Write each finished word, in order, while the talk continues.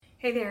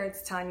Hey there,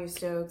 it's Tanya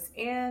Stokes,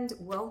 and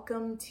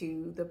welcome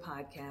to the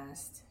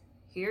podcast.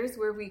 Here's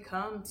where we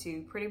come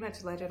to pretty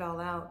much let it all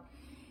out.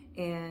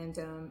 And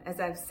as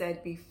I've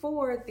said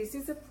before, this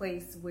is a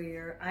place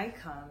where I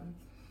come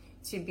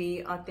to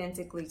be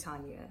authentically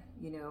Tanya.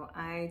 You know,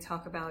 I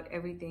talk about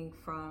everything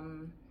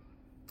from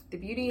the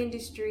beauty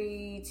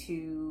industry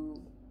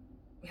to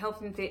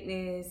health and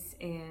fitness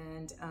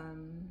and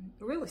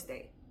real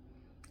estate.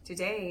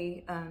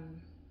 Today,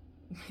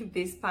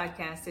 this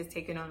podcast has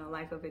taken on a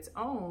life of its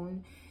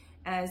own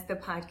as the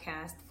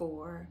podcast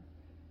for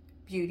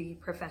beauty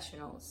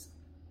professionals.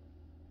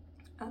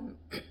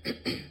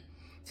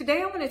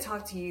 Today I want to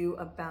talk to you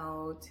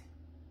about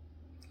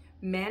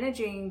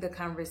managing the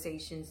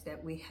conversations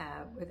that we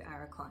have with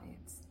our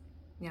clients.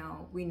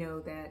 Now, we know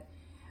that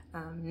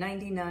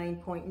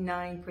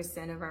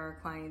 99.9% of our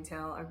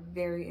clientele are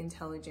very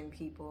intelligent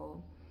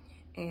people,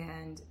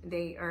 and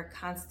they are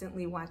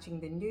constantly watching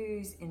the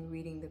news and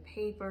reading the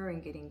paper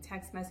and getting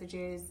text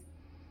messages.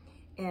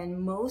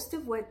 And most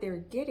of what they're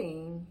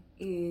getting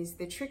is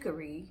the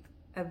trickery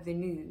of the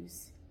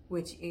news,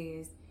 which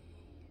is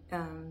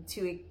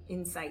to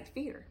incite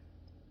fear.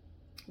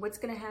 What's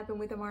going to happen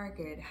with the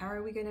market? How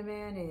are we going to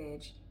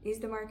manage? Is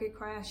the market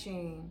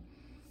crashing?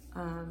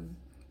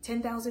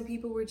 10,000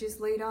 people were just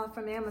laid off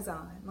from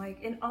Amazon.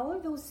 And all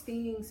of those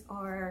things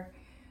are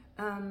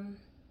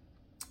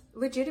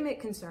legitimate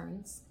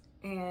concerns,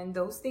 and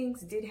those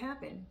things did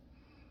happen.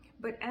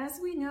 But as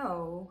we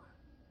know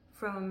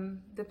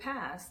from the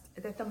past,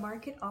 that the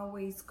market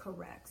always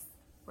corrects,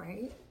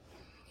 right?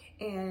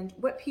 And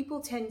what people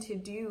tend to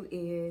do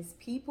is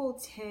people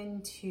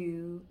tend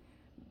to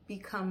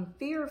become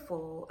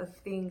fearful of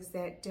things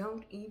that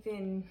don't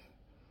even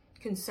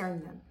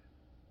concern them.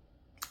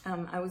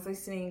 I was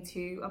listening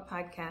to a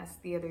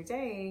podcast the other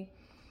day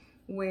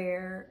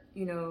where,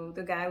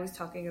 the guy was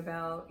talking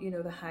about,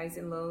 the highs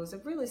and lows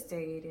of real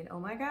estate and, oh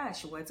my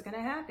gosh, what's going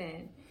to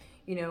happen?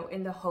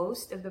 And the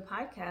host of the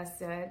podcast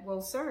said,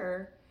 well,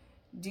 sir,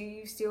 do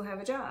you still have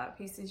a job?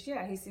 He says,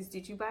 yeah. He says,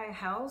 did you buy a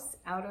house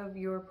out of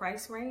your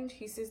price range?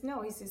 He says,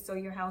 no. He says, so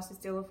your house is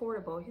still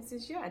affordable? He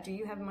says, yeah. Do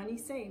you have money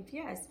saved?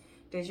 Yes.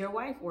 Does your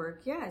wife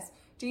work? Yes.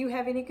 Do you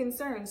have any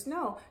concerns?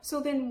 No. So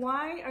then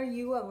why are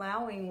you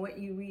allowing what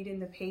you read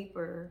in the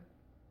paper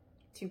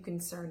to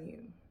concern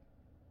you?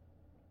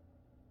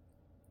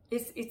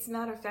 It's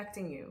not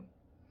affecting you.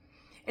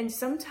 And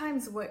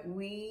sometimes what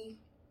we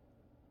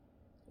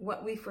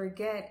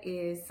forget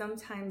is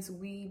sometimes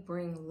we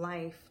bring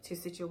life to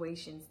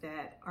situations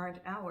that aren't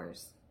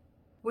ours.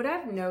 What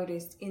I've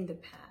noticed in the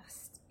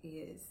past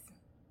is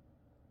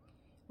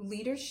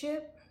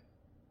leadership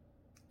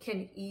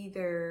can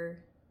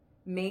either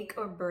make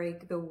or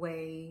break the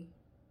way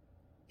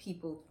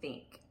people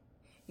think.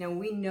 Now,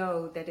 we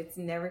know that it's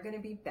never going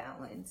to be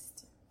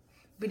balanced.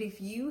 But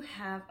if you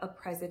have a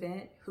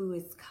president who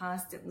is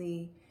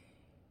constantly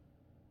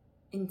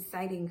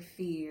inciting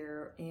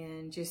fear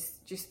and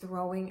just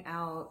throwing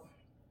out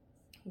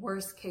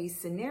worst case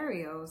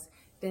scenarios,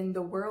 then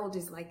the world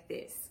is like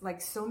this. Like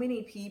so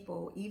many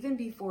people, even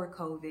before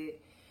COVID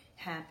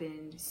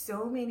happened,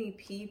 so many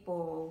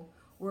people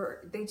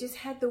they just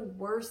had the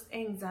worst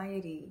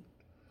anxiety.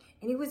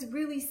 And it was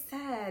really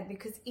sad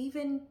because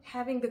even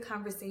having the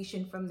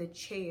conversation from the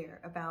chair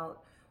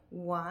about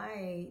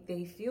why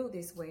they feel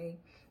this way,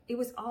 it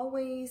was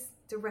always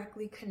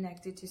directly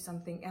connected to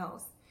something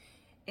else.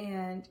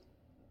 And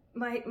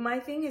my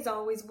thing is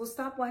always, we'll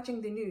stop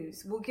watching the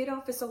news. We'll get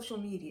off of social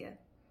media.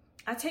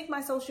 I take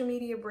my social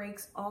media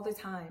breaks all the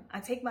time. I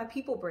take my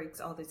people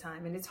breaks all the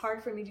time. And it's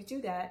hard for me to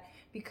do that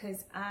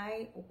because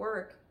I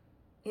work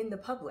in the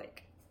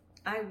public.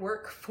 I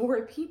work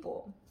for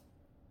people.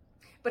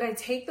 But I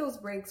take those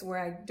breaks where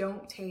I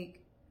don't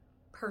take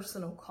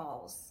personal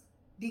calls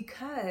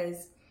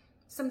because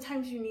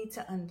sometimes you need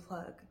to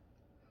unplug.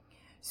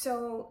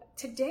 So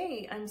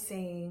today I'm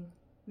saying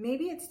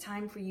maybe it's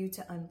time for you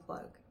to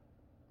unplug.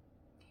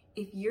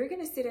 If you're going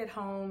to sit at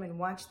home and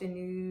watch the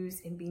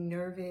news and be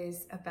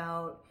nervous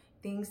about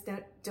things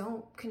that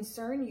don't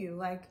concern you,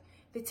 like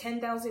the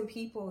 10,000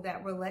 people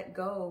that were let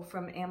go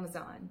from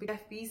Amazon.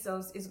 Jeff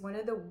Bezos is one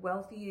of the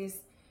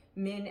wealthiest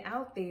men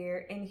out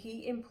there, and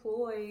he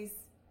employs,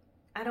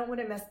 I don't want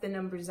to mess the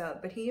numbers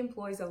up, but he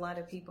employs a lot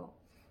of people.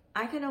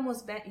 I can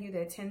almost bet you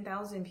that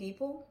 10,000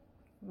 people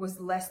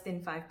was less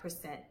than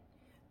 5%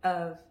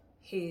 of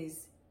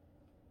his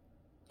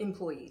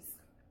employees.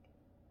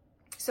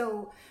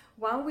 So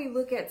while we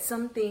look at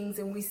some things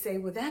and we say,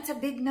 well, that's a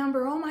big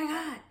number, oh my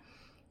God,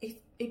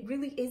 it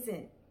really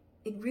isn't.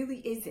 It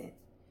really isn't.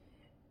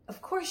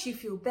 Of course you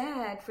feel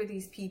bad for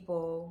these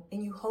people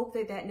and you hope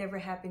that that never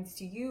happens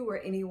to you or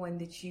anyone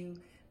that you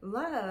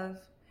love,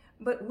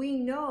 but we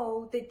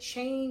know that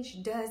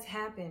change does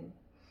happen.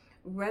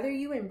 Whether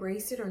you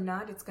embrace it or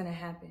not, it's going to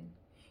happen.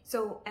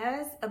 So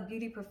as a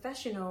beauty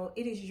professional,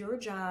 it is your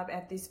job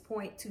at this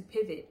point to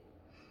pivot.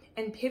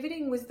 And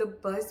pivoting was the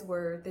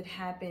buzzword that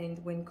happened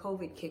when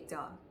COVID kicked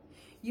off.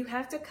 You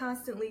have to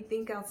constantly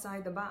think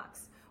outside the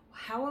box.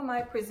 How am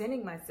I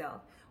presenting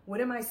myself? What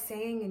am I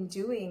saying and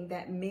doing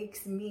that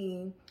makes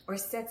me or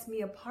sets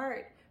me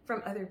apart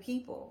from other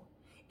people.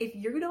 If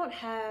you don't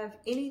have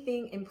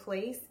anything in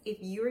place, if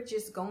you're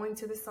just going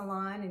to the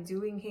salon and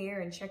doing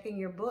hair and checking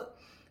your book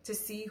to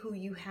see who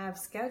you have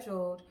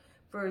scheduled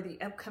for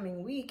the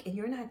upcoming week, and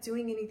you're not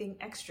doing anything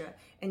extra,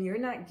 and you're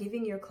not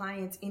giving your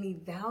clients any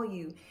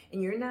value,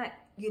 and you're not,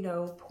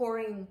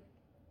 pouring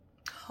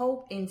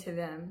hope into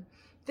them,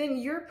 then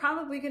you're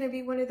probably going to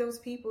be one of those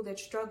people that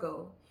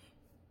struggle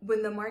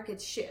when the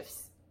market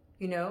shifts.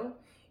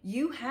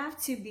 You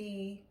have to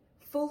be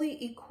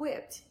fully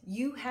equipped.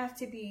 You have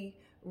to be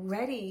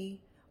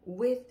ready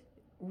with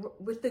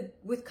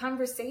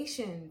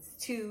conversations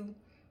to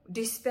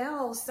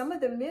dispel some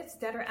of the myths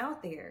that are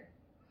out there.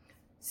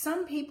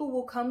 Some people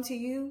will come to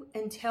you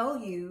and tell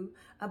you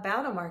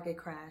about a market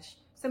crash.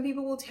 Some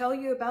people will tell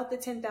you about the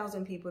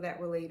 10,000 people that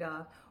were laid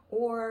off,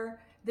 or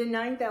the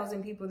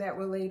 9,000 people that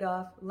were laid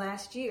off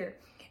last year.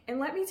 And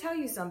let me tell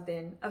you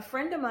something. A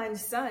friend of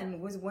mine's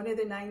son was one of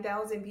the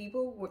 9,000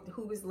 people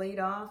who was laid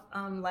off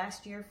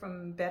last year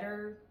from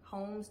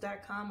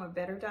betterhomes.com or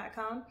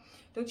better.com.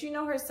 Don't you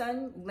know her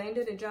son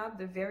landed a job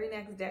the very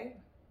next day?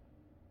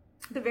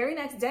 The very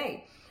next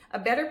day. A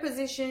better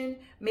position,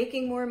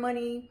 making more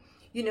money,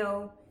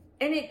 and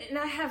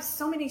I have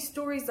so many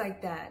stories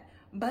like that.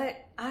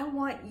 But I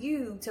want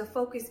you to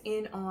focus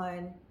in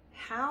on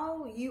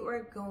how you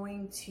are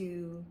going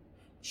to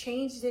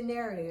change the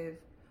narrative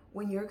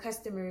when your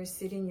customers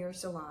sit in your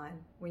salon,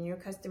 when your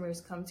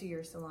customers come to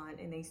your salon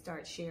and they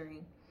start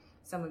sharing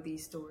some of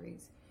these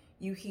stories.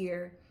 You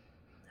hear,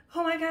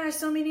 oh my gosh,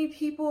 so many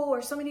people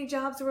or so many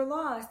jobs were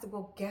lost.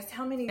 Well, guess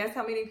how many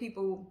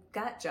people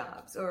got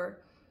jobs? Or,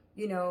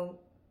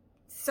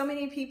 so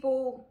many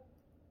people,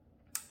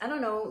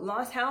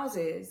 lost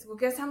houses. Well,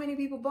 guess how many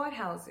people bought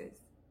houses?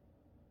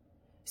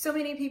 So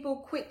many people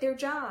quit their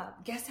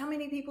job. Guess how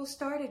many people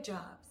started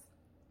jobs?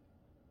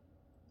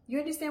 You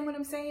understand what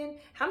I'm saying?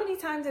 How many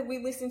times have we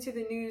listened to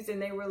the news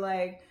and they were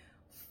like,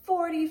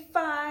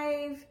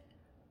 45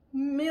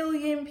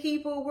 million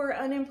people were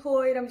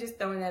unemployed? I'm just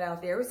throwing that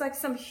out there. It was like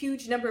some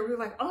huge number. We were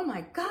like, oh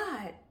my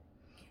God.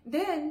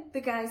 Then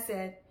the guy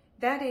said,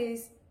 that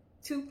is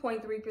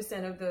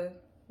 2.3% of the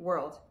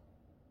world.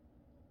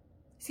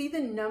 See,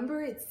 the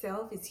number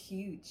itself is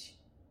huge.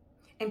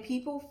 And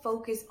people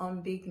focus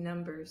on big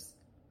numbers.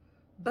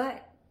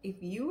 But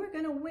if you are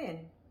going to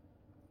win,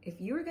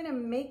 if you are going to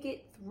make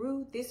it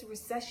through this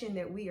recession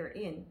that we are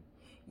in,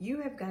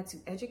 you have got to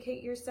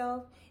educate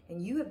yourself,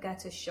 and you have got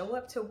to show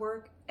up to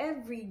work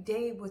every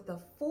day with the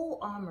full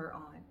armor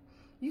on.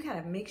 You got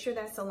to make sure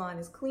that salon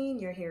is clean,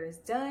 your hair is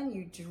done,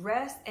 you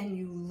dress, and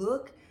you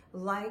look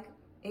like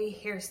a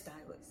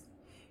hairstylist.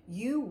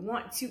 You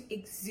want to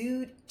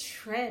exude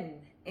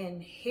trend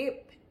and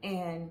hip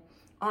and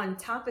on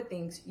top of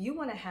things. You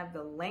want to have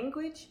the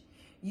language,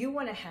 you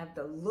want to have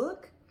the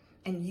look,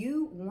 and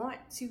you want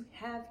to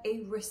have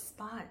a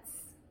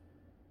response.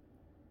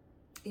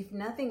 If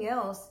nothing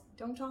else,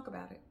 don't talk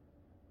about it.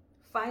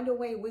 Find a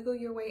way, wiggle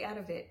your way out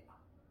of it.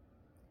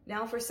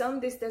 Now, for some,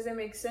 this doesn't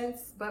make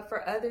sense, but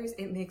for others,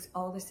 it makes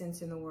all the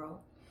sense in the world.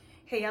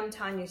 Hey, I'm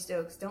Tanya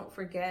Stokes. Don't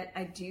forget,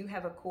 I do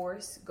have a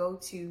course. Go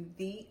to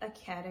The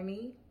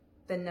Academy,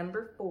 the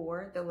number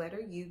 4, the letter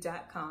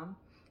U.com,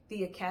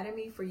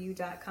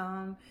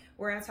 theacademyforyou.com,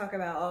 where I talk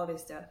about all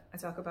this stuff. I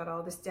talk about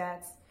all the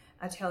stats.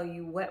 I tell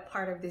you what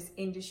part of this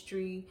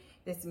industry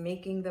that's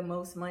making the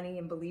most money,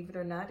 and believe it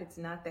or not, it's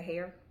not the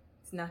hair.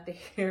 It's not the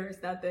hair.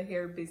 It's not the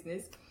hair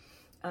business.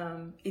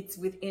 It's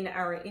within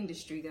our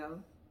industry, though.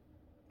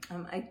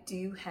 I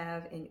do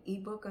have an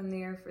ebook on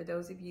there for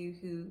those of you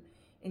who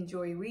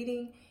enjoy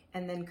reading,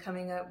 and then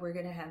coming up, we're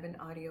going to have an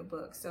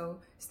audiobook. So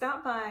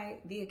stop by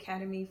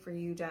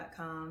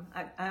theacademyforyou.com.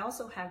 I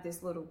also have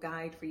this little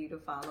guide for you to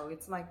follow.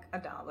 It's like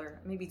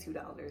 $1, maybe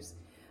 $2.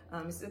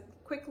 It's a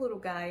quick little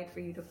guide for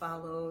you to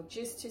follow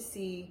just to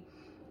see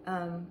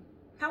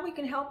how we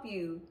can help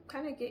you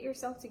kind of get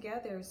yourself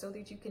together so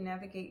that you can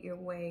navigate your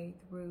way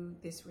through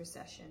this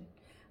recession.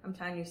 I'm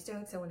Tanya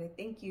Stokes. I want to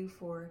thank you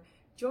for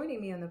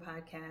joining me on the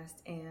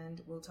podcast,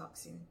 and we'll talk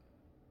soon.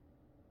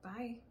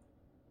 Bye.